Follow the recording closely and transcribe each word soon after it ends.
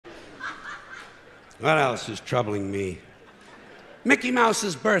What else is troubling me? Mickey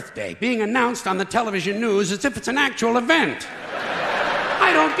Mouse's birthday being announced on the television news as if it's an actual event.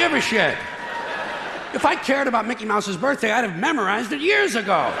 I don't give a shit. If I cared about Mickey Mouse's birthday, I'd have memorized it years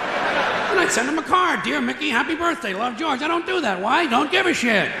ago. And I'd send him a card. Dear Mickey, happy birthday, love George. I don't do that. Why? Don't give a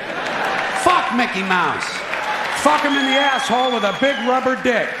shit. Fuck Mickey Mouse. Fuck him in the asshole with a big rubber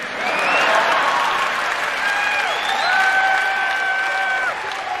dick.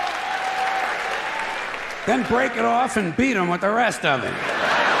 Then break it off and beat him with the rest of it.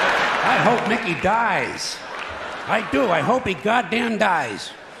 I hope Mickey dies. I do. I hope he goddamn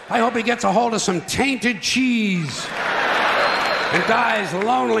dies. I hope he gets a hold of some tainted cheese and dies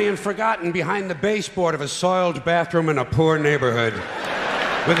lonely and forgotten behind the baseboard of a soiled bathroom in a poor neighborhood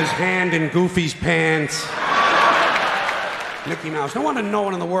with his hand in Goofy's pants. Mickey Mouse. No wonder no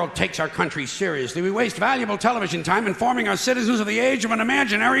one in the world takes our country seriously. We waste valuable television time informing our citizens of the age of an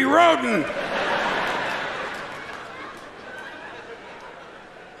imaginary rodent.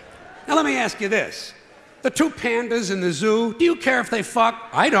 Now let me ask you this. The two pandas in the zoo, do you care if they fuck?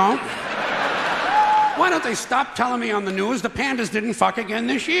 I don't. Why don't they stop telling me on the news the pandas didn't fuck again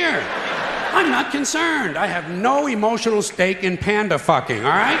this year? I'm not concerned. I have no emotional stake in panda fucking,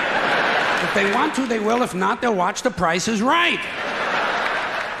 all right? If they want to, they will. If not, they'll watch The Price is Right.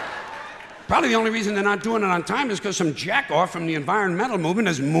 Probably the only reason they're not doing it on time is because some jack-off from the environmental movement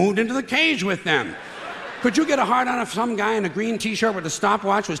has moved into the cage with them. Could you get a hard on if some guy in a green t-shirt with a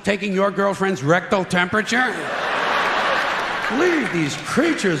stopwatch was taking your girlfriend's rectal temperature? Leave these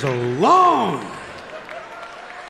creatures alone.